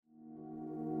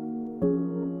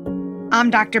I'm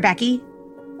Dr. Becky,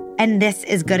 and this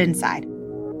is Good Inside.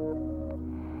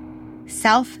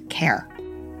 Self-care.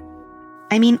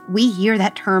 I mean, we hear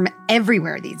that term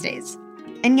everywhere these days,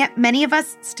 and yet many of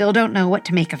us still don't know what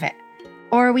to make of it,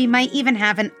 or we might even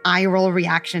have an eye-roll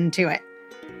reaction to it.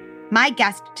 My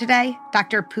guest today,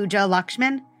 Dr. Pooja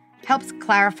Lakshman, helps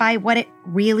clarify what it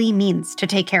really means to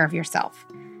take care of yourself.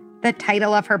 The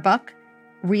title of her book,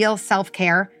 Real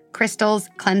Self-Care, Crystals,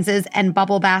 Cleanses, and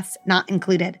Bubble Baths Not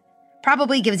Included,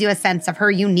 probably gives you a sense of her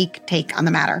unique take on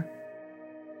the matter.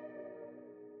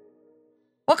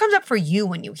 What comes up for you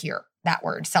when you hear that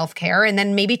word, self-care? And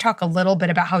then maybe talk a little bit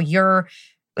about how you're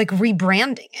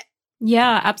rebranding it.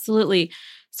 Yeah, absolutely.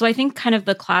 So I think kind of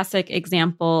the classic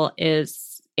example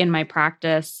is in my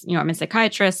practice. I'm a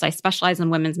psychiatrist. I specialize in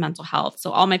women's mental health.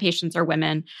 So all my patients are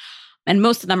women, and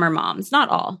most of them are moms. Not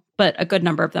all, but a good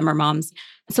number of them are moms.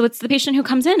 So it's the patient who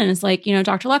comes in and is like,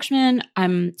 Dr. Lakshman,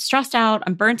 I'm stressed out,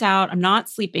 I'm burnt out, I'm not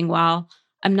sleeping well,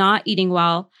 I'm not eating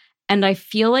well, and I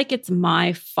feel like it's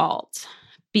my fault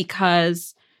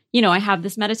because, I have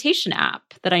this meditation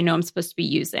app that I know I'm supposed to be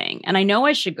using, and I know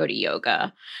I should go to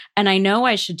yoga, and I know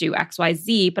I should do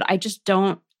XYZ, but I just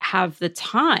don't have the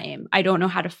time. I don't know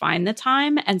how to find the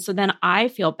time. And so then I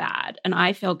feel bad, and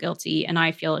I feel guilty, and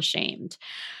I feel ashamed.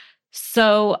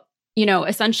 So,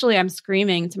 essentially I'm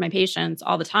screaming to my patients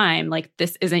all the time, like,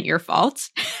 this isn't your fault.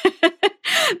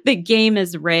 The game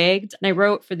is rigged. And I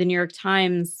wrote for the New York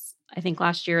Times, I think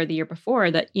last year or the year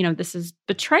before, that, this is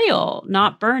betrayal,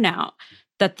 not burnout,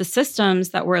 that the systems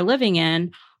that we're living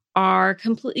in are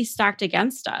completely stacked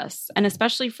against us. And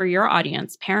especially for your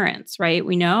audience, parents, right?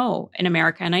 We know in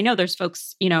America, and I know there's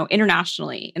folks,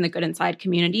 internationally in the Good Inside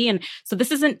community. And so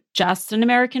this isn't just an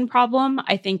American problem.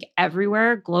 I think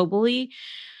everywhere globally,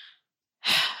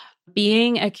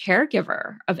 being a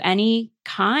caregiver of any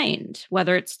kind,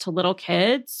 whether it's to little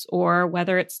kids or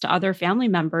whether it's to other family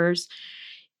members,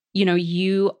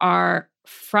 you are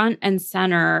front and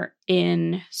center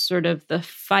in sort of the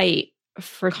fight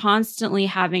for constantly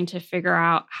having to figure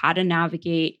out how to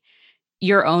navigate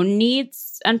your own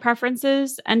needs and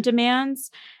preferences and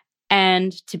demands,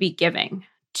 and to be giving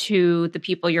to the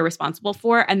people you're responsible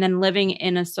for, and then living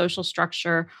in a social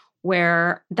structure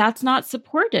where that's not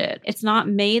supported. It's not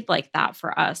made like that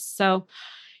for us. So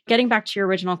getting back to your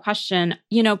original question,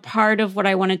 part of what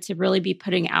I wanted to really be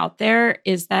putting out there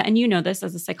is that, and this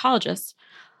as a psychologist,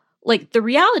 the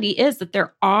reality is that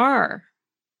there are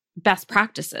best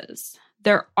practices.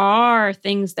 There are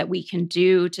things that we can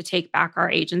do to take back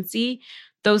our agency.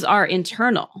 Those are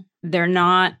internal. They're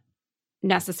not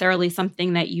necessarily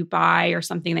something that you buy or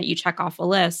something that you check off a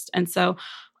list. And so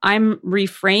I'm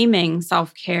reframing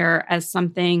self-care as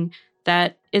something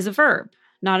that is a verb,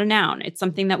 not a noun. It's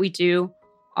something that we do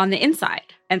on the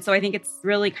inside. And so I think it's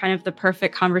really kind of the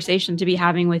perfect conversation to be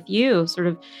having with you, sort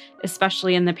of,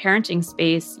 especially in the parenting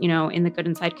space, in the Good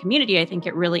Inside community. I think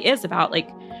it really is about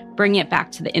bringing it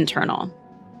back to the internal.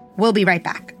 We'll be right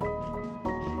back.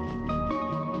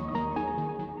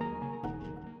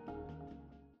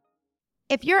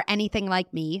 If you're anything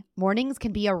like me, mornings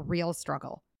can be a real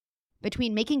struggle.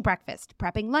 Between making breakfast,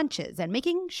 prepping lunches, and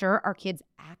making sure our kids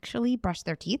actually brush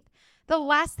their teeth, the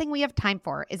last thing we have time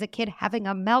for is a kid having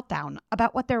a meltdown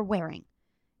about what they're wearing.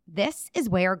 This is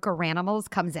where Garanimals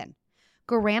comes in.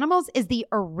 Garanimals is the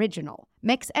original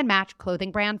mix and match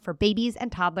clothing brand for babies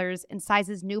and toddlers in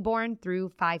sizes newborn through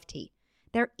 5T.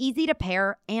 They're easy to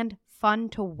pair and fun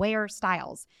to wear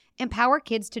styles empower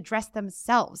kids to dress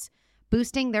themselves,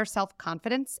 boosting their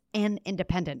self-confidence and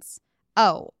independence.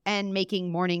 Oh, and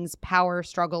making mornings power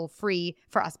struggle free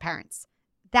for us parents.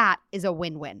 That is a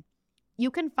win-win. You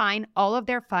can find all of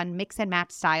their fun mix and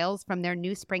match styles from their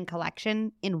new spring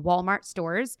collection in Walmart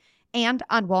stores and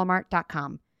on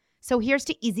walmart.com. So here's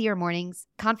to easier mornings,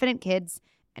 confident kids,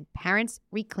 and parents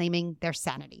reclaiming their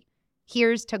sanity.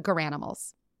 Here's to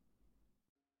Garanimals.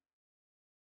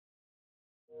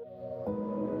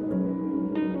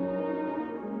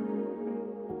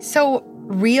 So,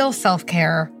 real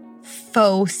self-care,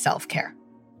 faux self-care.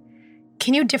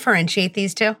 Can you differentiate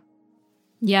these two?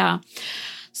 Yeah.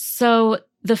 So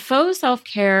the faux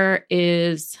self-care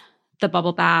is the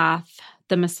bubble bath,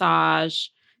 the massage,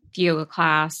 the yoga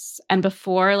class. And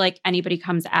before anybody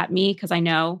comes at me, because I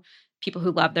know people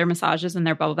who love their massages and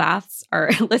their bubble baths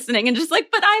are listening and just but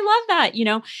I love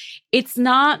that. It's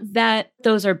not that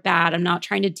those are bad. I'm not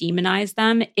trying to demonize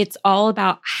them. It's all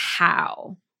about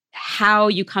how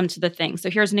you come to the thing. So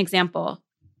here's an example.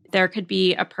 There could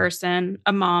be a person,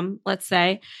 a mom, let's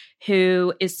say,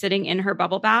 who is sitting in her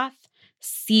bubble bath,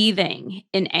 seething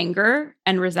in anger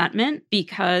and resentment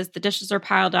because the dishes are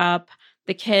piled up,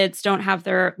 The kids don't have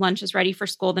their lunches ready for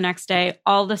school the next day.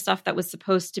 All the stuff that was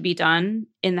supposed to be done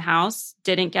in the house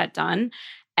didn't get done.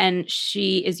 And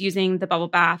she is using the bubble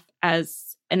bath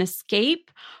as an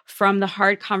escape from the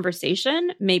hard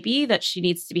conversation, maybe that she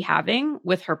needs to be having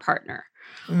with her partner.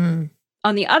 On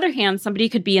the other hand, somebody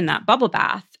could be in that bubble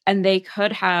bath and they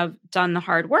could have done the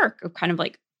hard work of kind of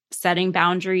like setting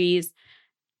boundaries,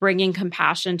 bringing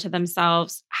compassion to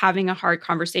themselves, having a hard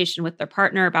conversation with their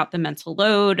partner about the mental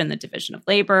load and the division of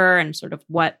labor and sort of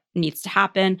what needs to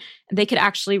happen. They could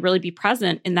actually really be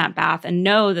present in that bath and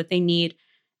know that they need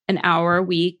an hour a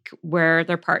week where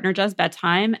their partner does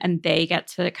bedtime and they get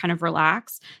to kind of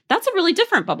relax. That's a really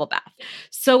different bubble bath.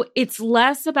 So it's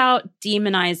less about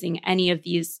demonizing any of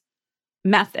these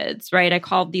methods, right? I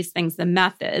call these things the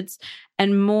methods,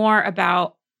 and more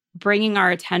about bringing our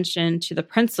attention to the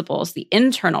principles, the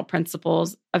internal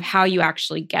principles of how you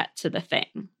actually get to the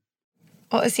thing.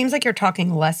 Well, it seems like you're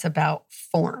talking less about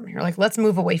form. You're like, let's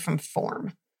move away from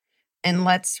form and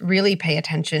let's really pay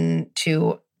attention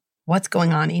to what's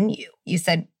going on in you. You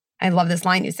said, I love this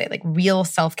line you say, like, real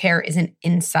self-care is an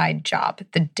inside job.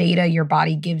 The data your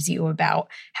body gives you about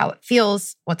how it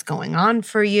feels, what's going on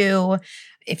for you,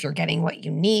 if you're getting what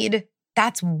you need,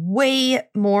 that's way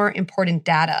more important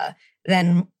data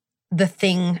than the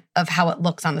thing of how it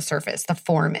looks on the surface, the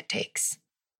form it takes.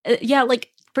 Yeah,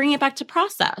 like bringing it back to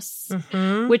process,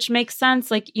 which makes sense.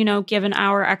 Like, you know, given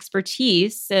our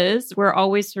expertise is we're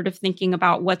always sort of thinking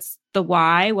about what's the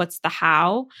why, what's the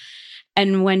how.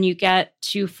 And when you get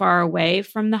too far away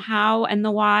from the how and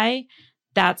the why,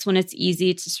 that's when it's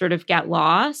easy to sort of get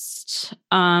lost.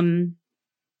 And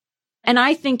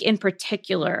I think in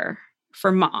particular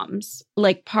for moms,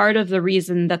 like part of the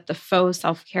reason that the faux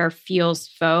self-care feels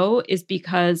faux is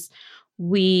because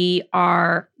we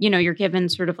are, you know, you're given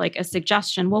sort of like a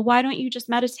suggestion. Well, why don't you just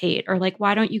meditate? Or like,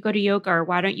 why don't you go to yoga? Or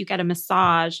why don't you get a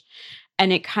massage?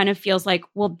 And it kind of feels like,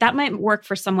 well, that might work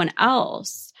for someone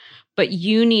else, but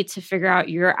you need to figure out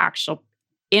your actual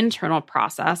internal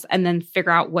process and then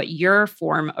figure out what your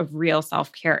form of real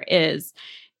self-care is.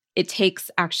 It takes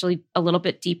actually a little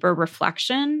bit deeper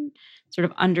reflection, sort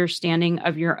of understanding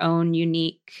of your own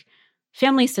unique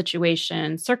family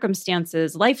situation,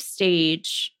 circumstances, life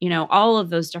stage, you know, all of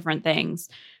those different things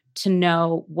to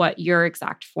know what your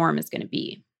exact form is going to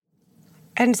be.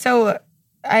 And so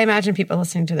I imagine people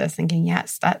listening to this thinking,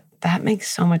 yes, that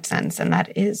makes so much sense. And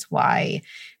that is why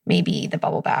maybe the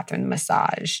bubble bath and the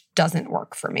massage doesn't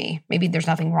work for me. Maybe there's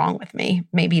nothing wrong with me.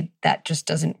 Maybe that just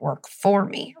doesn't work for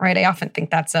me, right? I often think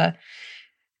that's a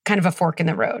kind of a fork in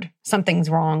the road. Something's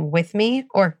wrong with me,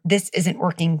 or this isn't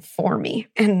working for me.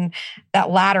 And that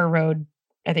latter road,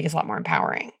 I think, is a lot more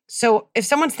empowering. So if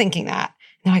someone's thinking that,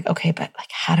 they're like, okay, but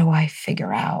like, how do I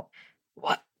figure out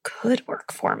what could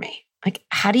work for me? Like,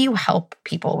 how do you help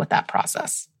people with that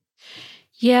process?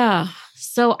 Yeah.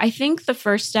 So I think the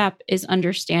first step is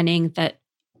understanding that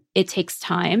it takes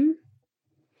time.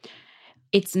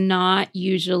 It's not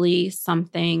usually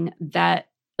something that,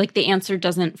 like, the answer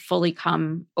doesn't fully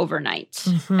come overnight.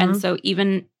 And so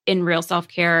even in Real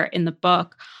Self-Care in the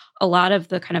book, a lot of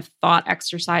the kind of thought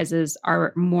exercises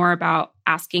are more about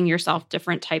asking yourself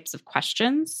different types of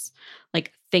questions,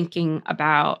 like thinking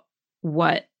about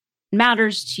what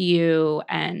matters to you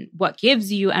and what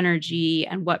gives you energy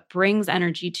and what brings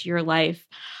energy to your life.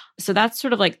 So that's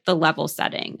sort of like the level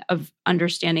setting of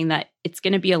understanding that it's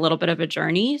going to be a little bit of a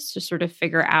journey to sort of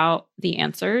figure out the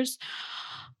answers.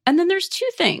 And then there's two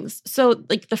things. So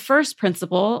like the first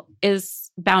principle is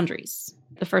boundaries.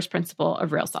 The first principle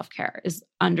of real self-care is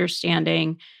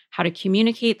understanding how to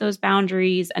communicate those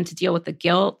boundaries and to deal with the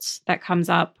guilt that comes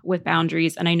up with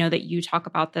boundaries. And I know that you talk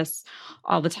about this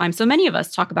all the time. So many of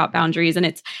us talk about boundaries. And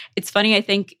it's funny, I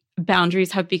think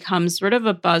boundaries have become sort of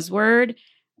a buzzword.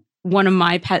 One of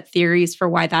my pet theories for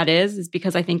why that is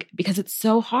because I think because it's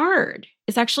so hard.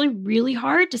 It's actually really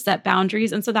hard to set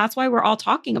boundaries. And so that's why we're all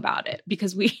talking about it,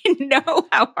 because we know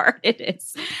how hard it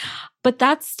is. But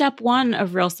that's step one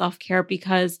of real self-care,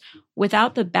 because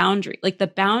without the boundary, like the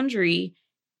boundary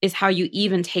is how you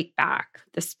even take back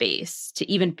the space to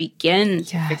even begin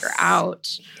to figure out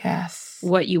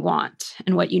what you want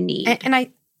and what you need. And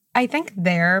I think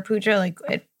there, Pooja, like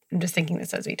I'm just thinking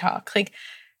this as we talk, like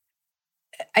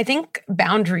I think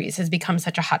boundaries has become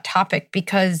such a hot topic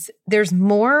because there's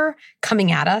more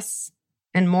coming at us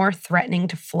and more threatening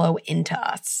to flow into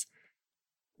us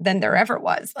than there ever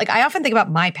was. Like I often think about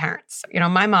my parents. You know,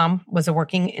 my mom was a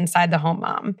working inside the home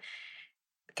mom,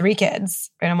 3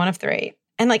 kids, right? I'm one of 3.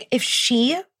 And like if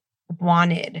she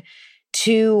wanted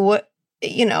to,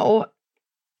 you know,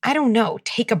 I don't know,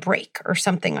 take a break or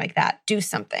something like that, do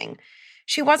something,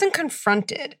 she wasn't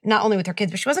confronted, not only with her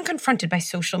kids, but she wasn't confronted by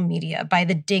social media, by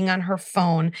the ding on her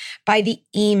phone, by the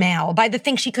email, by the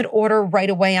thing she could order right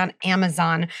away on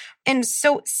Amazon. And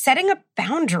so setting a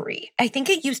boundary, I think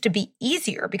it used to be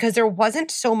easier because there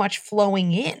wasn't so much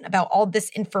flowing in about all this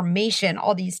information,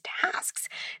 all these tasks.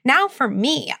 Now for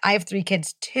me, I have 3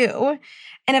 kids too.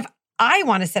 And if I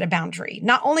want to set a boundary,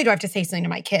 not only do I have to say something to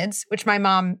my kids, which my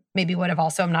mom maybe would have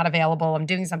also, I'm not available, I'm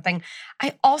doing something.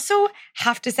 I also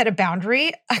have to set a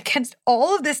boundary against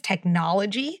all of this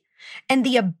technology and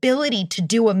the ability to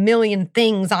do a million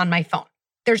things on my phone.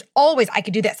 There's always, I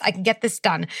could do this, I can get this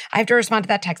done. I have to respond to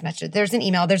that text message. There's an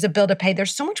email, there's a bill to pay.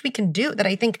 There's so much we can do that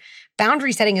I think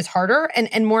boundary setting is harder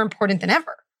and more important than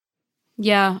ever.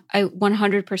 Yeah, I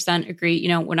 100% agree. You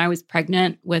know, when I was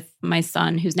pregnant with my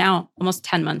son, who's now almost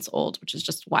 10 months old, which is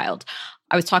just wild,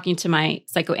 I was talking to my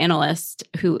psychoanalyst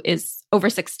who is over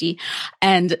 60,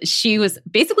 and she was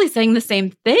basically saying the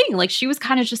same thing. Like, she was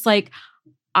kind of just like,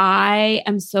 I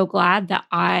am so glad that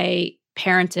I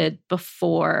parented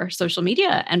before social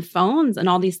media and phones and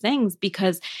all these things,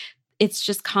 because it's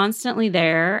just constantly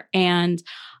there. And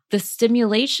the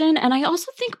stimulation. And I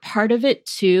also think part of it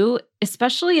too,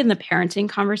 especially in the parenting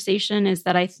conversation, is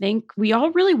that I think we all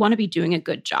really want to be doing a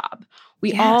good job.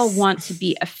 We all want to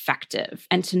be effective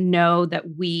and to know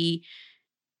that we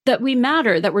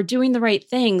matter, that we're doing the right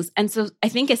things. And so I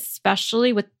think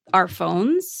especially with our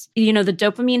phones, you know, the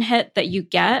dopamine hit that you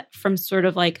get from sort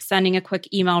of like sending a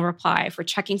quick email reply, for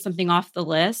checking something off the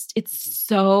list, it's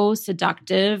so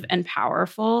seductive and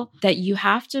powerful that you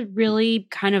have to really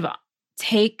kind of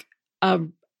take a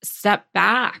step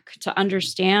back to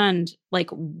understand like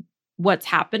what's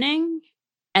happening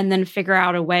and then figure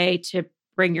out a way to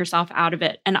bring yourself out of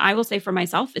it. And I will say for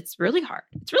myself, it's really hard.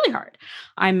 It's really hard.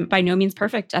 I'm by no means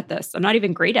perfect at this. I'm not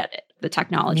even great at it, the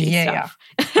technology stuff.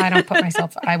 Yeah. I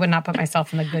would not put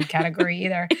myself in the good category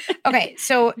either. Okay.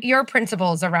 So your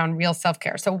principles around real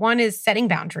self-care. So one is setting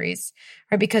boundaries,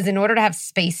 right? Because in order to have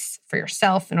space for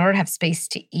yourself, in order to have space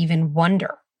to even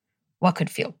wonder what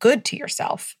could feel good to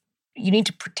yourself, you need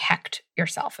to protect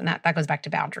yourself. And that goes back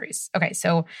to boundaries. Okay.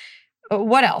 So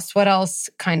what else? What else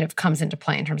kind of comes into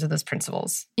play in terms of those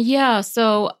principles? Yeah.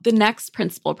 So the next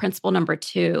principle number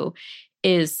 2,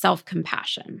 is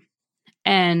self-compassion.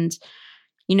 And,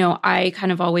 you know, I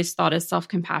kind of always thought of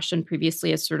self-compassion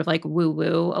previously as sort of like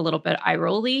woo-woo, a little bit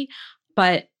eye-rolly,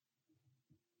 but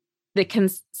the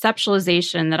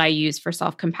conceptualization that I use for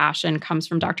self-compassion comes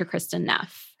from Dr. Kristin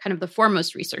Neff, kind of the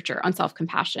foremost researcher on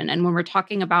self-compassion. And when we're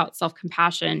talking about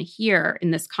self-compassion here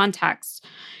in this context,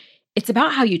 it's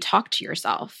about how you talk to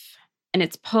yourself. And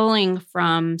it's pulling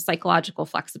from psychological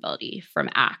flexibility, from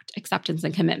ACT, acceptance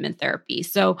and commitment therapy.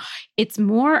 So it's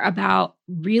more about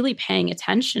really paying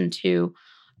attention to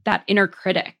that inner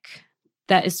critic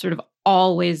that is sort of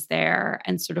always there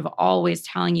and sort of always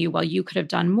telling you, well, you could have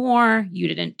done more, you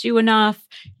didn't do enough,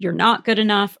 you're not good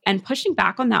enough, and pushing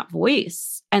back on that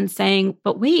voice and saying,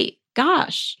 but wait,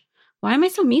 gosh, why am I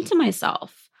so mean to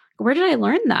myself? Where did I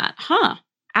learn that?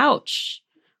 Ouch.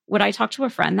 Would I talk to a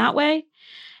friend that way?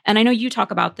 And I know you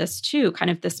talk about this too, kind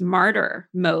of this martyr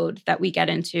mode that we get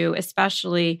into,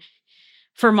 especially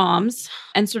for moms,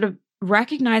 and sort of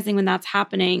recognizing when that's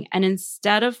happening. And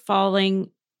instead of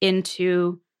falling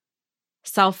into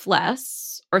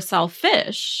selfless or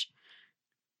selfish,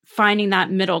 finding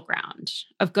that middle ground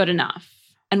of good enough.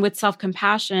 And with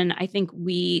self-compassion, I think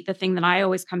the thing that I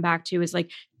always come back to is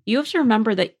like, you have to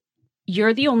remember that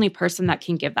you're the only person that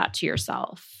can give that to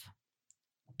yourself.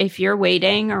 If you're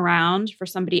waiting around for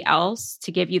somebody else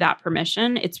to give you that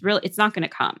permission, it's not going to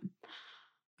come.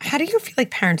 How do you feel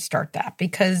like parents start that?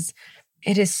 Because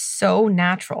it is so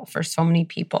natural for so many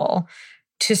people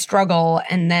to struggle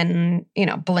and then,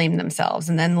 blame themselves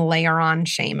and then layer on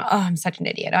shame. Oh, I'm such an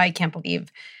idiot. I can't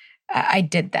believe I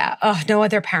did that. Oh, no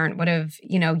other parent would have,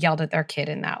 yelled at their kid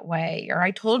in that way. Or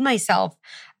I told myself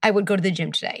I would go to the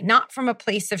gym today, not from a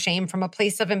place of shame, from a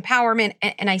place of empowerment,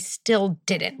 and I still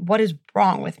didn't. What is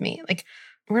wrong with me? Like,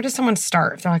 where does someone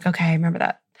start? If they're like, okay, I remember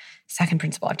that second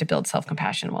principle, I have to build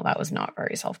self-compassion. Well, that was not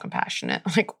very self-compassionate.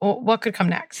 Like, what could come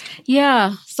next?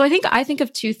 Yeah. So I think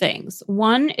of 2 things.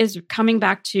 One is coming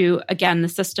back to, again, the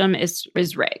system is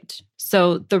rigged.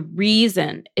 So the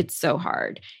reason it's so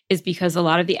hard is because a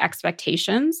lot of the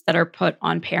expectations that are put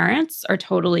on parents are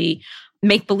totally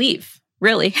make-believe,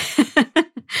 really.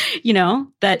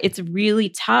 That it's really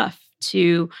tough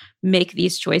to make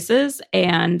these choices,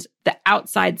 and the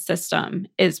outside system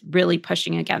is really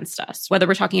pushing against us, whether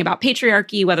we're talking about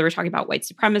patriarchy, whether we're talking about white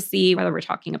supremacy, whether we're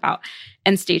talking about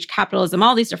end-stage capitalism,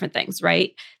 all these different things,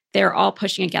 right? they're all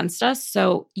pushing against us.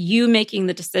 So you making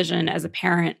the decision as a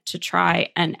parent to try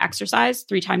and exercise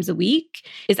 3 times a week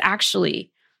is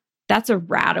actually, that's a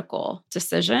radical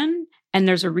decision. And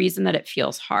there's a reason that it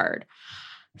feels hard.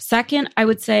 Second, I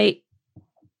would say,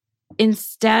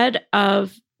 instead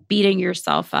of beating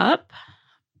yourself up,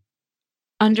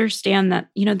 understand that,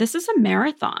 this is a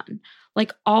marathon.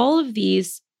 Like all of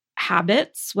these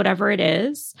habits, whatever it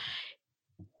is,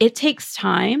 it takes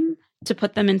time to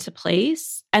put them into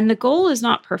place. And the goal is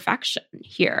not perfection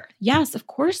here. Yes, of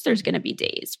course, there's going to be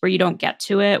days where you don't get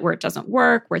to it, where it doesn't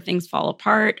work, where things fall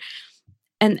apart.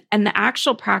 And the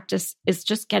actual practice is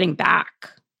just getting back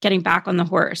on the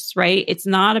horse, right? It's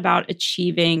not about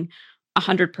achieving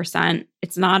 100%.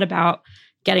 It's not about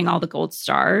getting all the gold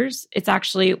stars. It's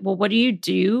actually, well, what do you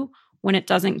do when it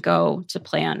doesn't go to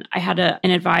plan? I had an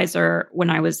advisor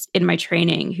when I was in my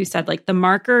training who said, like, the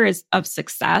marker of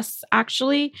success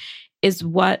actually is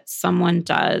what someone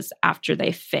does after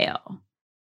they fail.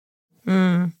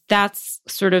 That's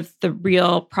sort of the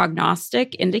real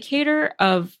prognostic indicator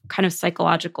of kind of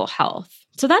psychological health.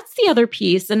 So that's the other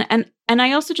piece. And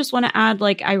I also just want to add,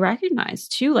 like, I recognize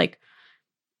too, like,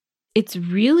 it's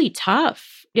really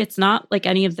tough. It's not like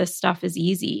any of this stuff is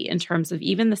easy in terms of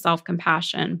even the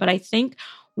self-compassion. But I think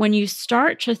when you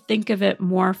start to think of it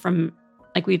more from,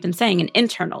 like we've been saying, an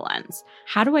internal lens,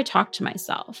 how do I talk to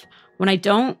myself when I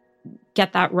don't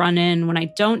get that run in, when I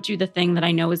don't do the thing that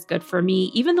I know is good for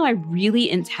me, even though I really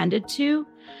intended to?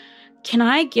 Can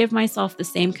I give myself the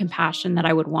same compassion that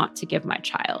I would want to give my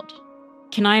child?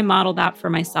 Can I model that for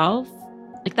myself?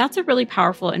 Like, that's a really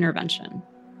powerful intervention.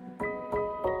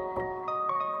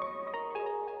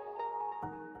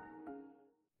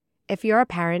 If you're a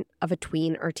parent of a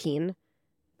tween or teen,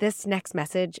 this next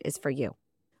message is for you.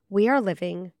 We are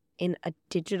living in a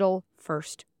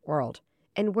digital-first world,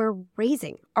 and we're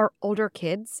raising our older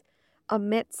kids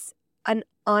amidst an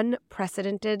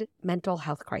unprecedented mental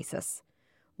health crisis.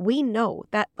 We know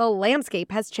that the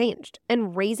landscape has changed,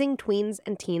 and raising tweens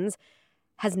and teens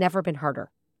has never been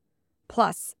harder.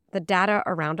 Plus, the data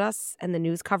around us and the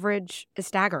news coverage is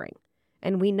staggering,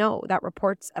 and we know that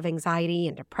reports of anxiety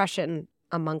and depression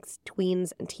amongst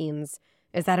tweens and teens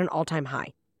is at an all-time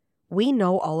high. We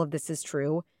know all of this is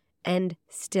true, and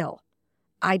still,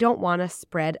 I don't want to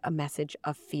spread a message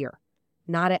of fear.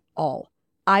 Not at all.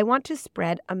 I want to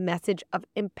spread a message of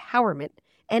empowerment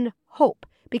and hope,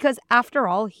 because after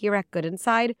all, here at Good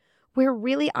Inside, we're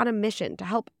really on a mission to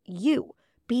help you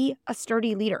be a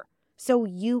sturdy leader so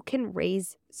you can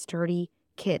raise sturdy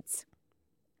kids.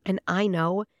 And I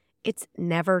know it's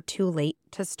never too late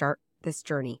to start this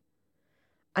journey.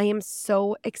 I am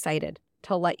so excited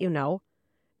to let you know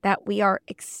that we are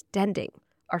extending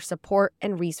our support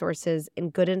and resources in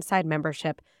Good Inside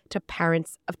membership to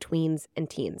parents of tweens and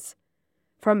teens.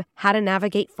 From how to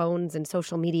navigate phones and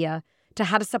social media to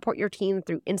how to support your teen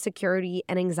through insecurity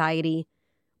and anxiety,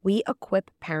 we equip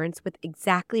parents with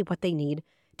exactly what they need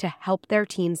to help their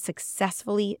teens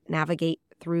successfully navigate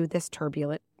through this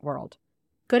turbulent world.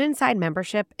 Good Inside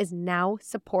membership is now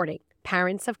supporting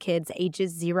parents of kids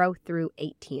ages 0 through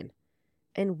 18.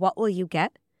 And what will you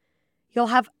get? You'll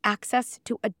have access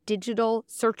to a digital,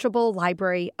 searchable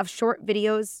library of short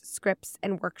videos, scripts,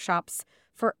 and workshops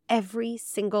for every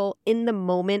single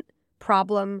in-the-moment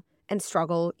problem and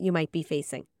struggle you might be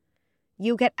facing.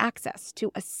 You get access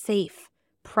to a safe,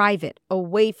 private,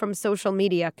 away from social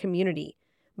media community,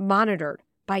 monitored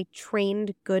by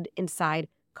trained Good Inside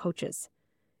coaches.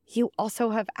 You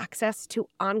also have access to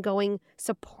ongoing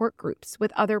support groups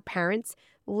with other parents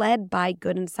led by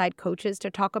Good Inside coaches to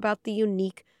talk about the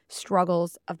unique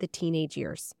struggles of the teenage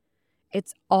years.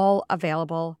 It's all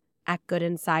available at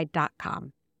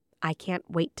goodinside.com. I can't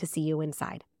wait to see you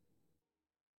inside.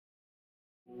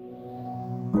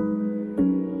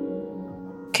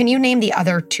 Can you name the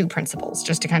other 2 principles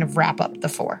just to kind of wrap up the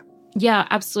 4? Yeah,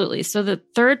 absolutely. So the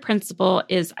third principle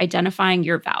is identifying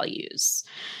your values.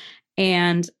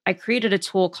 And I created a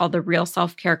tool called the Real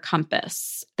Self-Care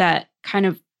Compass that kind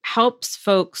of helps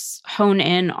folks hone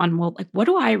in on, well, like, what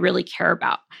do I really care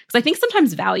about? Because I think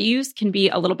sometimes values can be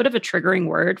a little bit of a triggering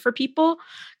word for people,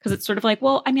 because it's sort of like,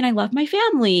 well, I mean, I love my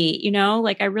family,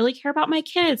 like I really care about my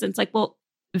kids. And it's like, well,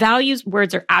 values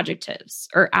words are adjectives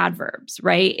or adverbs,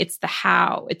 right? It's the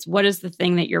how, it's what is the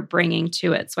thing that you're bringing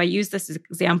to it. So I use this as an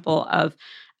example of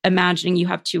imagining you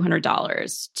have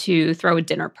 $200 to throw a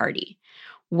dinner party.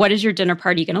 What is your dinner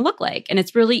party going to look like? And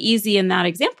it's really easy in that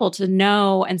example to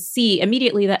know and see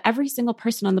immediately that every single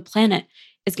person on the planet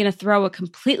is going to throw a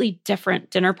completely different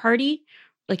dinner party.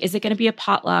 Like, is it going to be a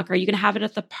potluck? Are you going to have it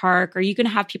at the park? Are you going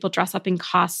to have people dress up in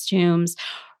costumes?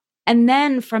 And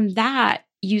then from that,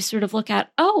 you sort of look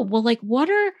at, oh, well, like, what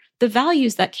are the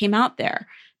values that came out there.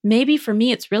 Maybe for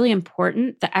me, it's really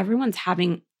important that everyone's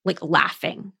having like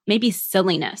laughing. Maybe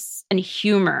silliness and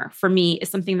humor for me is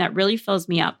something that really fills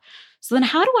me up. So then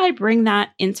how do I bring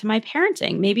that into my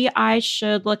parenting? Maybe I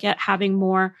should look at having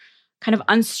more kind of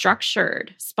unstructured,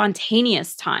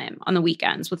 spontaneous time on the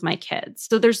weekends with my kids.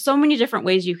 So there's so many different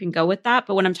ways you can go with that.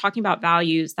 But when I'm talking about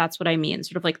values, that's what I mean,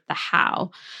 sort of like the how.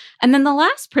 And then the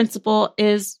last principle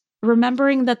is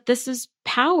remembering that this is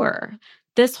power.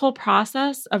 This whole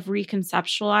process of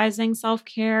reconceptualizing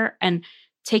self-care and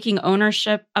taking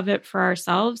ownership of it for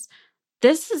ourselves,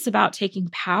 this is about taking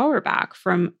power back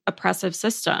from oppressive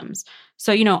systems.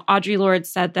 So, Audre Lorde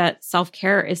said that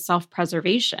self-care is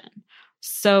self-preservation.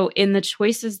 So in the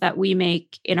choices that we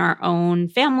make in our own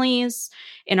families,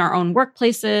 in our own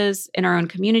workplaces, in our own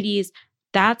communities,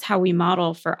 that's how we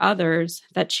model for others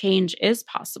that change is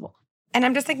possible. And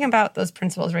I'm just thinking about those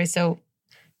principles, right? So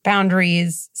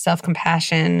boundaries,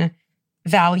 self-compassion,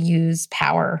 values,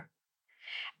 power.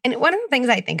 And one of the things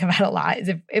I think about a lot is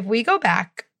if we go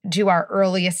back to our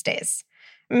earliest days,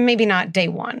 maybe not day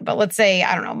one, but let's say,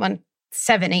 I don't know, month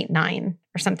 7, 8, 9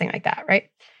 or something like that, right?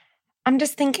 I'm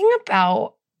just thinking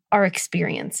about our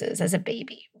experiences as a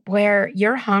baby where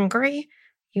you're hungry,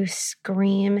 you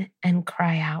scream and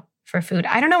cry out for food.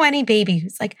 I don't know any baby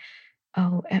who's like,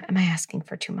 oh, am I asking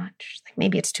for too much? Like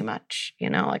maybe it's too much,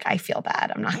 like I feel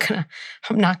bad. I'm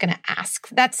not gonna ask.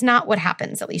 That's not what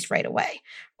happens, at least right away.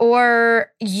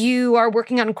 Or you are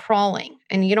working on crawling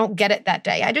and you don't get it that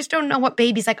day. I just don't know what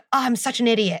baby's like, oh, I'm such an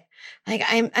idiot. Like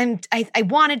I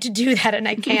wanted to do that and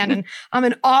I can't, and I'm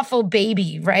an awful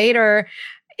baby, right? Or,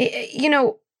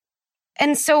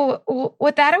 and so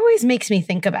what that always makes me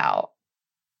think about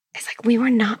is like, we were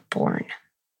not born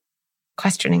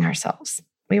questioning ourselves.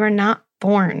 We were not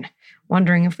born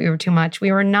wondering if we were too much.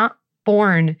 We were not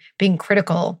born being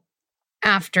critical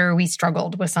after we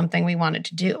struggled with something we wanted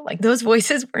to do. Like those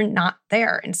voices were not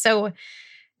there. And so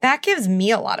that gives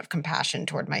me a lot of compassion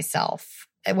toward myself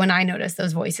when I notice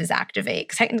those voices activate.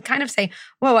 Because I can kind of say,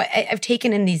 whoa, I've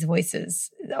taken in these voices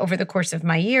over the course of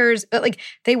my years, but like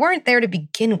they weren't there to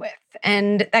begin with.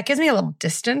 And that gives me a little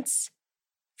distance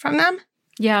from them.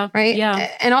 Yeah. Right. Yeah.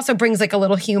 And also brings like a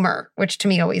little humor, which to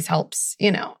me always helps,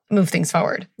 move things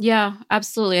forward. Yeah,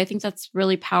 absolutely. I think that's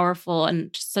really powerful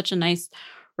and just such a nice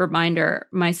reminder.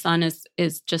 My son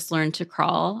is just learned to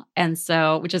crawl. And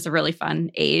so, which is a really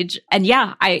fun age. And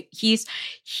yeah,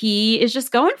 he is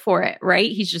just going for it,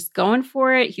 right? He's just going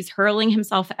for it. He's hurling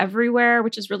himself everywhere,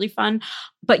 which is really fun.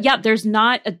 But yeah, there's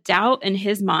not a doubt in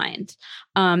his mind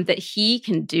that he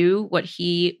can do what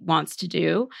he wants to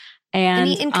do. And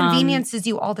he inconveniences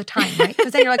you all the time, right?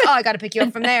 Because then you're like, oh, I got to pick you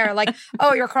up from there. Like,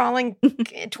 oh, you're crawling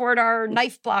toward our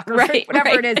knife block or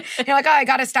whatever it is. And you're like, oh, I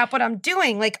got to stop what I'm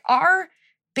doing. Like our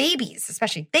babies,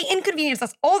 especially, they inconvenience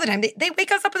us all the time. They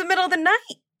wake us up in the middle of the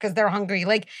night because they're hungry.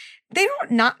 Like they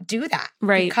don't not do that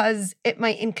because it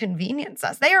might inconvenience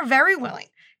us. They are very willing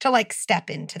to like step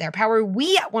into their power.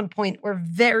 We at one point were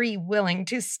very willing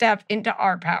to step into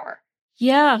our power.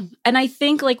 Yeah. And I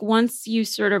think like once you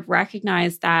sort of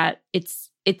recognize that it's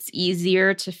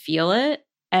easier to feel it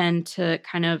and to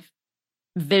kind of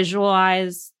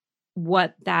visualize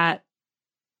what that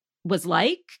was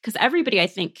like, because everybody I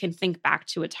think can think back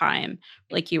to a time,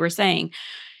 like you were saying,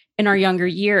 in our younger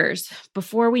years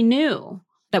before we knew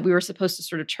that we were supposed to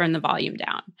sort of turn the volume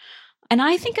down. And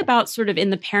I think about sort of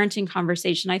in the parenting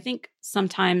conversation, I think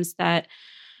sometimes that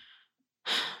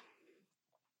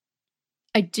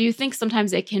I do think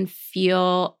sometimes it can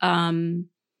feel like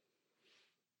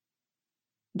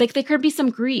there could be some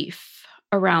grief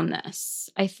around this,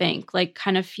 I think, like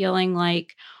kind of feeling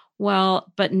like,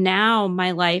 well, but now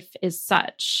my life is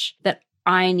such that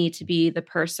I need to be the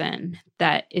person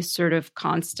that is sort of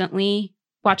constantly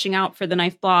watching out for the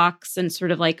knife blocks and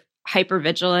sort of like hyper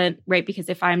vigilant, right? Because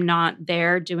if I'm not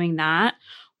there doing that,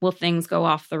 will things go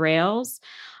off the rails?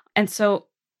 And so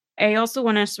I also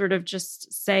want to sort of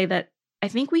just say that I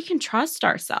think we can trust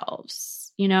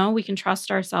ourselves, we can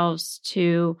trust ourselves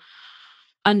to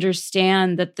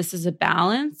understand that this is a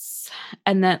balance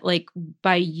and that like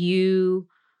by you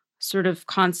sort of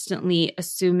constantly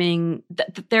assuming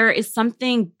that there is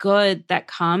something good that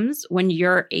comes when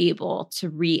you're able to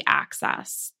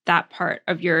re-access that part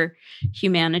of your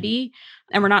humanity.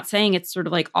 And we're not saying it's sort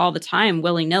of like all the time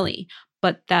willy-nilly,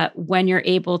 but that when you're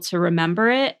able to remember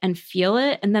it and feel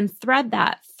it and then thread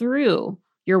that through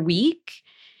your week,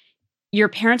 you're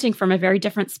parenting from a very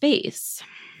different space.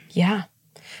 Yeah.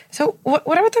 So what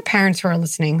about the parents who are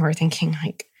listening who are thinking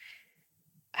like,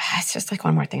 it's just like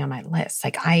one more thing on my list.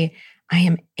 Like I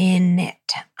am in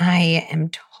it. I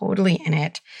am totally in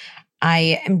it.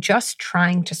 I am just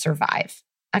trying to survive.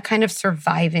 a kind of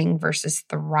surviving versus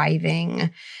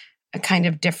thriving, a kind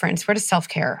of difference. Where does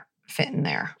self-care fit in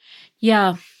there?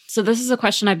 Yeah. So this is a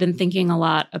question I've been thinking a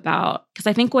lot about, because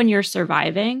I think when you're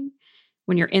surviving,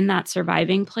 when you're in that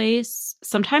surviving place,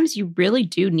 sometimes you really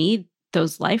do need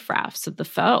those life rafts of the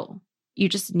foe. You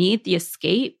just need the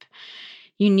escape.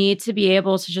 You need to be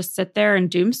able to just sit there and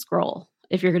doom scroll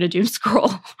if you're going to doom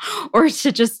scroll, or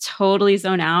to just totally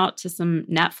zone out to some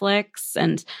Netflix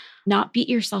and not beat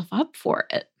yourself up for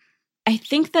it. I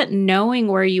think that knowing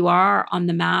where you are on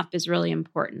the map is really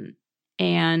important.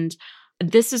 And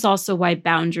this is also why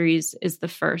boundaries is the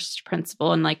first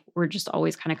principle. And like, we're just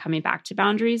always kind of coming back to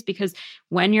boundaries, because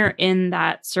when you're in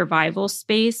that survival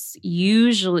space,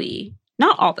 usually,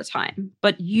 not all the time,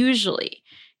 but usually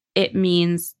it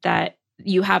means that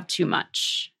you have too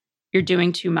much. You're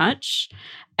doing too much.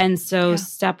 And so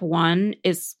step one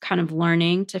is kind of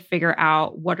learning to figure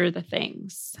out what are the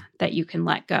things that you can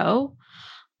let go.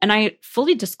 And I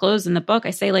fully disclose in the book, I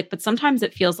say like, but sometimes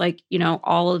it feels like,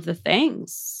 all of the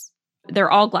things,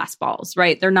 they're all glass balls,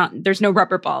 right? There's no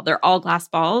rubber ball. They're all glass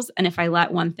balls. And if I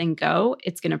let one thing go,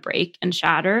 it's going to break and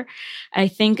shatter. I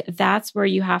think that's where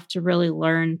you have to really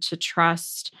learn to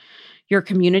trust your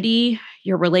community,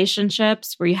 your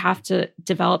relationships, where you have to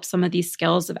develop some of these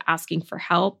skills of asking for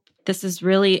help. This is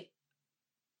really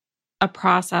a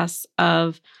process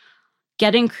of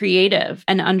getting creative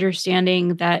and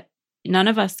understanding that none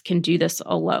of us can do this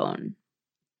alone.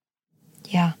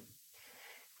 Yeah.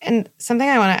 And something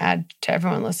I want to add to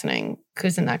everyone listening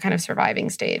who's in that kind of surviving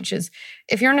stage is,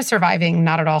 if you're in a surviving,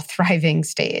 not at all thriving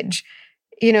stage,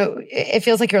 it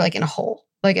feels like you're like in a hole.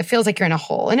 Like it feels like you're in a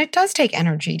hole. And it does take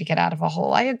energy to get out of a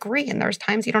hole. I agree. And there's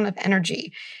times you don't have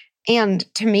energy. And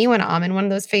to me, when I'm in one of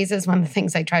those phases, one of the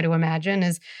things I try to imagine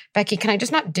is, Becky, can I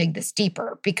just not dig this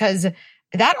deeper? Because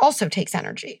that also takes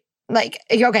energy. Like,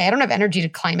 okay, I don't have energy to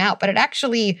climb out, but it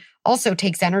actually also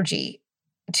takes energy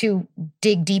to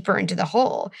dig deeper into the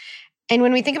hole. And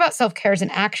when we think about self-care as an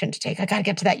action to take, I got to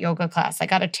get to that yoga class. I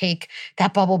got to take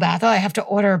that bubble bath. Oh, I have to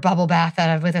order a bubble bath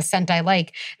with a scent I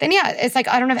like. Then yeah, it's like,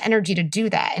 I don't have energy to do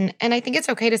that. And I think it's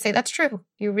okay to say that's true.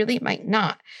 You really might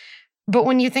not. But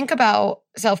when you think about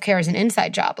self-care as an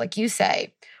inside job, like you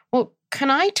say, well, can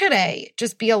I today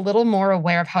just be a little more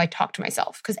aware of how I talk to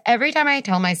myself? Because every time I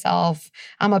tell myself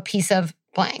I'm a piece of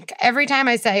blank, every time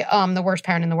I say, oh, I'm the worst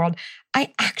parent in the world,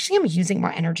 I actually am using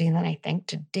more energy than I think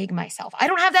to dig myself. I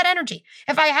don't have that energy.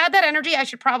 If I had that energy, I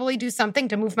should probably do something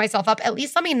to move myself up. At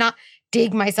least let me not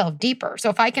dig myself deeper. So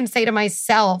if I can say to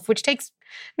myself, which takes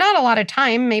not a lot of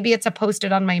time, maybe it's a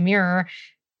Post-it on my mirror,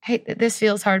 hey, this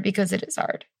feels hard because it is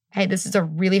hard. Hey, this is a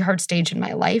really hard stage in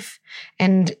my life,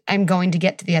 and I'm going to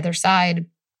get to the other side.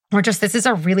 Or just, this is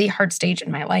a really hard stage in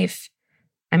my life.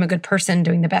 I'm a good person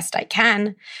doing the best I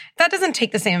can. That doesn't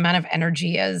take the same amount of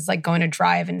energy as like going to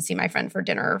drive and see my friend for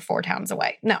dinner 4 towns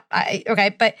away. No,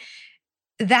 okay. But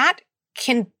that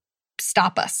can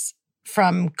stop us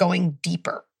from going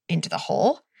deeper into the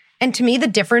hole. And to me, the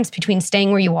difference between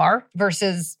staying where you are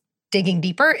versus digging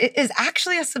deeper is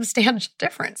actually a substantial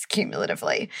difference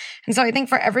cumulatively. And so I think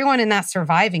for everyone in that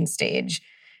surviving stage,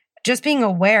 just being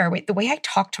aware, wait, the way I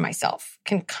talk to myself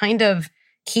can kind of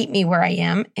keep me where I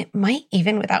am. It might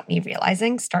even, without me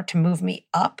realizing, start to move me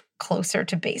up closer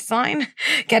to baseline,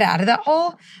 get out of that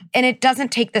hole. And it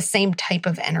doesn't take the same type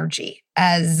of energy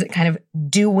as kind of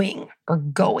doing or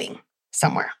going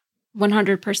somewhere.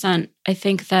 100%. I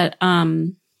think that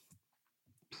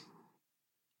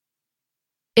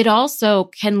it also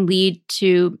can lead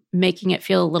to making it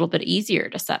feel a little bit easier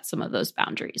to set some of those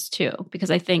boundaries too, because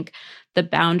I think the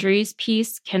boundaries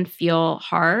piece can feel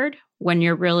hard when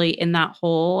you're really in that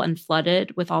hole and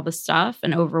flooded with all the stuff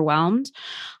and overwhelmed.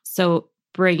 So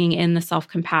bringing in the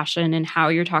self-compassion and how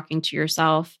you're talking to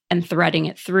yourself and threading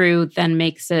it through then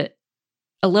makes it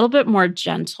a little bit more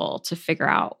gentle to figure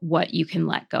out what you can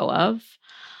let go of.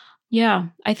 Yeah,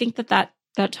 I think that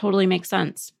totally makes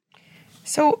sense.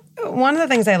 So one of the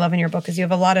things I love in your book is you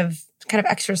have a lot of kind of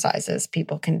exercises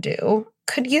people can do.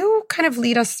 Could you kind of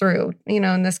lead us through,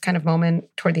 in this kind of moment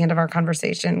toward the end of our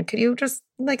conversation, could you just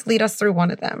like lead us through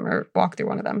one of them or walk through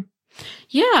one of them?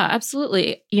 Yeah,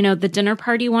 absolutely. The dinner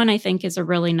party one, I think, is a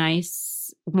really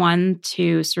nice one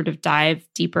to sort of dive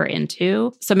deeper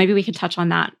into. So maybe we can touch on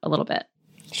that a little bit.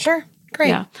 Sure. Great.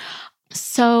 Yeah.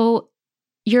 So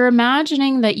you're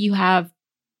imagining that you have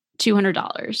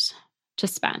 $200 to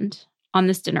spend on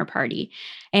this dinner party,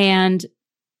 and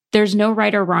there's no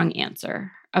right or wrong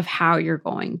answer of how you're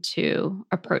going to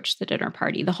approach the dinner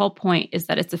party. The whole point is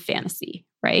that it's a fantasy,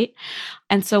 right?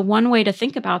 And so one way to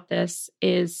think about this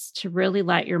is to really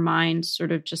let your mind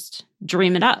sort of just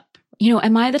dream it up.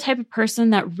 am I the type of person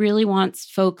that really wants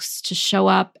folks to show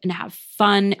up and have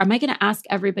fun? Am I going to ask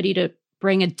everybody to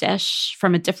bring a dish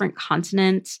from a different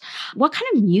continent? What kind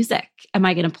of music am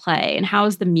I going to play? And how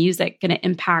is the music going to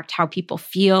impact how people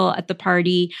feel at the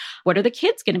party? What are the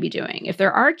kids going to be doing if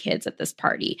there are kids at this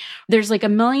party? There's like a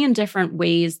million different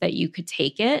ways that you could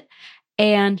take it.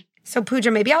 And so Pooja,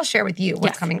 maybe I'll share with you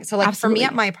what's coming. So like absolutely. For me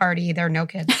at my party, there are no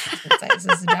kids. This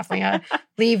is definitely a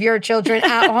leave your children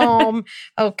at home.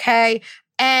 Okay.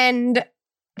 And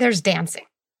there's dancing.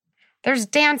 There's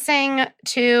dancing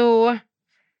to,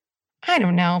 I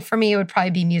don't know. For me, it would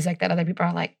probably be music that other people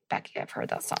are like, Becky, I've heard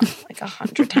that song like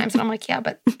 100 times. And I'm like, yeah,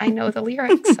 but I know the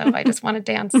lyrics. So I just want to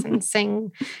dance and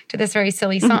sing to this very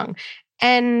silly song.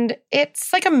 And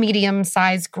it's like a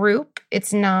medium-sized group.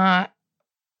 It's not,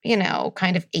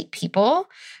 kind of 8 people,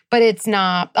 but it's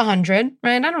not 100,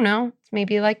 right? I don't know. It's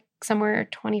maybe like somewhere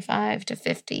 25 to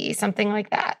 50, something like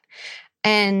that.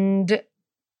 And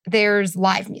there's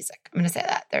live music. I'm going to say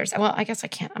that. I guess I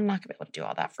can't. I'm not going to be able to do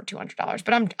all that for $200,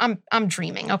 but I'm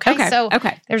dreaming. Okay. So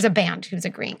there's a band who's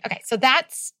agreeing. Okay. So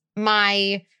that's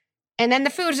and then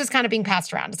the food is just kind of being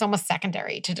passed around. It's almost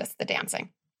secondary to just the dancing.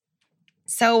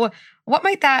 So what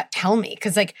might that tell me?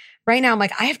 Because like right now I'm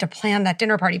like, I have to plan that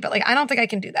dinner party, but like, I don't think I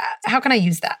can do that. How can I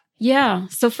use that? Yeah.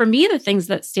 So for me, the things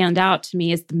that stand out to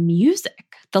me is the music,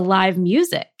 the live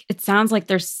music. It sounds like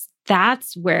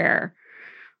that's where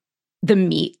the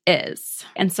meat is.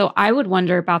 And so I would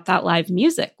wonder about that live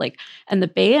music, and the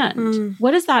band.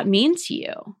 What does that mean to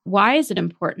you? Why is it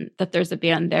important that there's a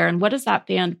band there? And what does that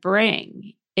band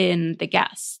bring in the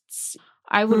guests?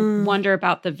 I would wonder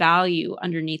about the value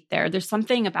underneath there. There's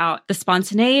something about the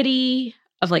spontaneity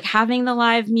of like having the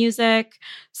live music,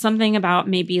 something about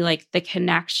maybe like the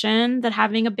connection that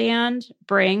having a band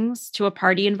brings to a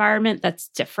party environment that's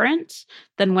different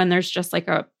than when there's just like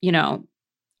a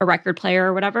record player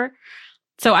or whatever.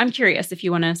 So I'm curious if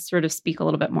you want to sort of speak a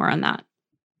little bit more on that.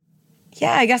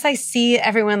 Yeah, I guess I see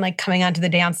everyone like coming onto the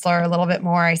dance floor a little bit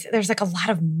more. There's like a lot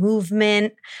of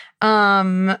movement.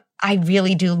 I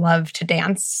really do love to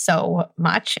dance so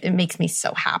much. It makes me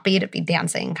so happy to be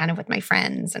dancing kind of with my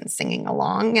friends and singing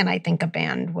along. And I think a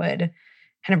band would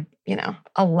kind of,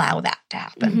 allow that to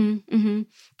happen. Mm-hmm, mm-hmm.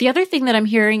 The other thing that I'm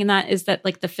hearing in that is that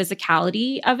like the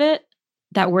physicality of it,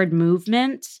 that word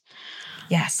movement.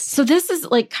 Yes. So this is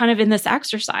like kind of in this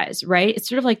exercise, right? It's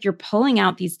sort of like you're pulling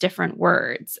out these different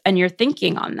words and you're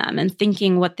thinking on them and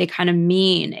thinking what they kind of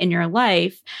mean in your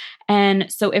life.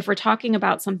 And so if we're talking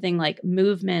about something like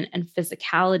movement and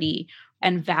physicality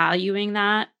and valuing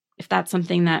that, if that's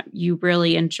something that you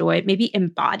really enjoy, maybe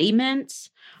embodiment.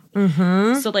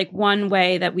 Mm-hmm. So like one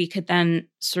way that we could then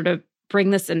sort of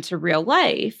bring this into real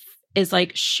life is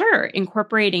like, sure,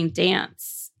 incorporating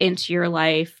dance into your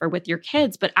life or with your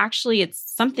kids, but actually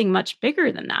it's something much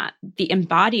bigger than that. The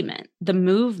embodiment, the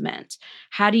movement.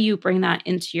 How do you bring that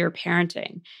into your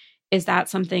parenting? Is that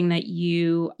something that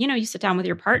you sit down with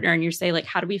your partner and you say like,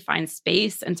 how do we find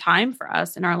space and time for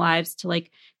us in our lives to like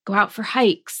go out for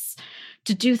hikes,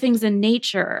 to do things in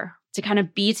nature, to kind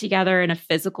of be together in a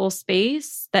physical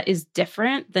space that is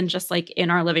different than just like in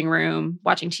our living room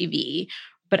watching TV.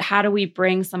 But how do we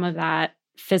bring some of that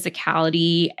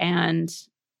physicality and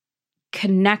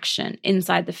connection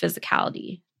inside the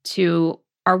physicality to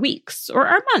our weeks or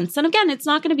our months? And again, it's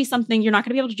not going to be something, you're not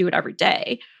going to be able to do it every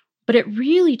day, but it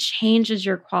really changes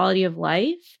your quality of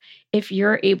life if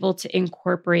you're able to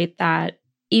incorporate that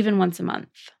even once a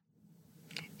month.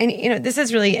 And, this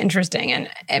is really interesting. And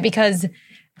because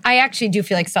I actually do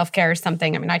feel like self-care is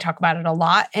something, I talk about it a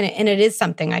lot and it is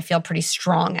something I feel pretty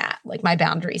strong at, like my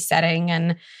boundary setting.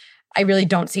 And I really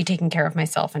don't see taking care of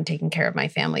myself and taking care of my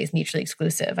family as mutually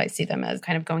exclusive. I see them as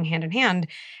kind of going hand in hand.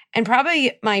 And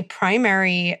probably my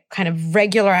primary kind of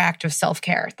regular act of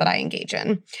self-care that I engage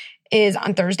in is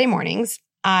on Thursday mornings,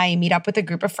 I meet up with a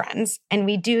group of friends and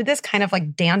we do this kind of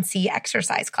like dancey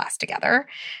exercise class together.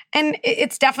 And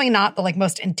it's definitely not the like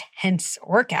most intense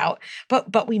workout,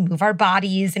 but we move our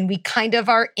bodies and we kind of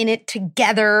are in it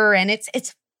together and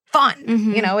it's fun.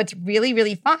 Mm-hmm. It's really,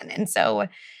 really fun. And so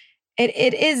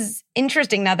it is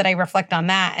interesting now that I reflect on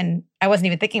that. And I wasn't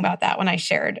even thinking about that when I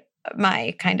shared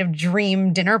my kind of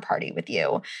dream dinner party with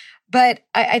you. But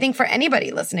I think for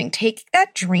anybody listening, take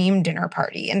that dream dinner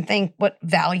party and think, what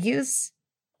values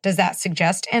does that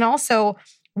suggest? And also,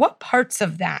 what parts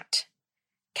of that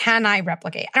can I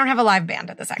replicate? I don't have a live band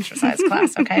at this exercise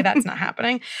class, okay? That's not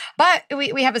happening. But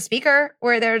we have a speaker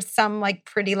where there's some like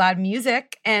pretty loud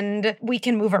music and we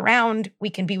can move around. We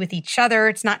can be with each other.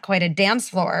 It's not quite a dance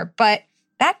floor, but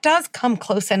that does come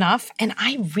close enough. And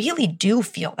I really do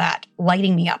feel that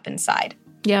lighting me up inside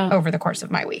over the course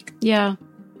of my week. Yeah.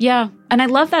 Yeah. And I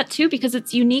love that too, because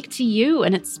it's unique to you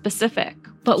and it's specific.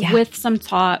 But with some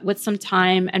thought, with some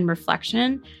time and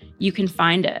reflection, you can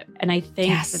find it. And I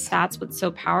think that that's what's so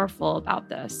powerful about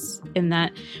this, in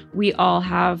that we all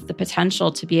have the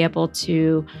potential to be able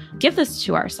to give this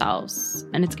to ourselves.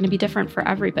 And it's going to be different for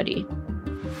everybody.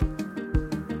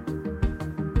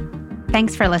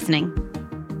 Thanks for listening.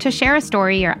 To share a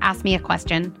story or ask me a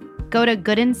question, go to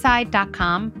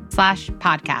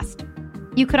goodinside.com/podcast.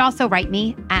 You could also write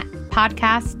me at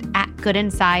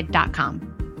podcast@goodinside.com.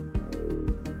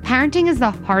 Parenting is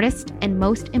the hardest and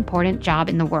most important job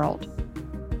in the world.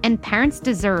 And parents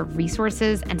deserve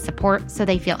resources and support so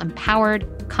they feel empowered,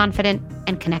 confident,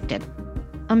 and connected.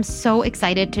 I'm so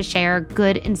excited to share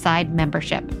Good Inside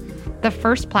membership, the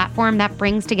first platform that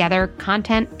brings together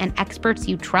content and experts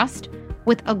you trust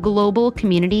with a global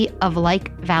community of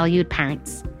like-valued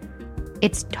parents.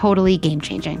 It's totally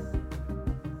game-changing.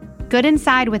 Good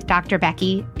Inside with Dr.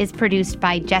 Becky is produced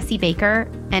by Jesse Baker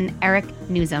and Eric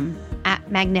Newsom at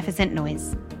Magnificent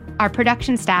Noise. Our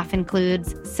production staff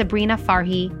includes Sabrina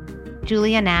Farhi,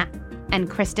 Julia Nat, and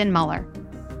Kristen Muller.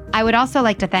 I would also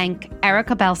like to thank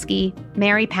Erica Belsky,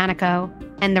 Mary Panico,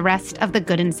 and the rest of the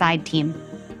Good Inside team.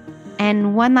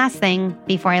 And one last thing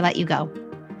before I let you go.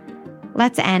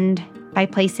 Let's end by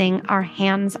placing our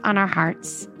hands on our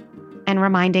hearts and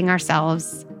reminding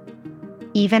ourselves,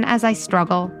 even as I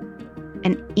struggle,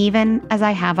 and even as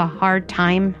I have a hard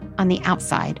time on the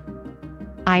outside,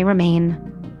 I remain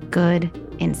good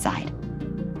inside.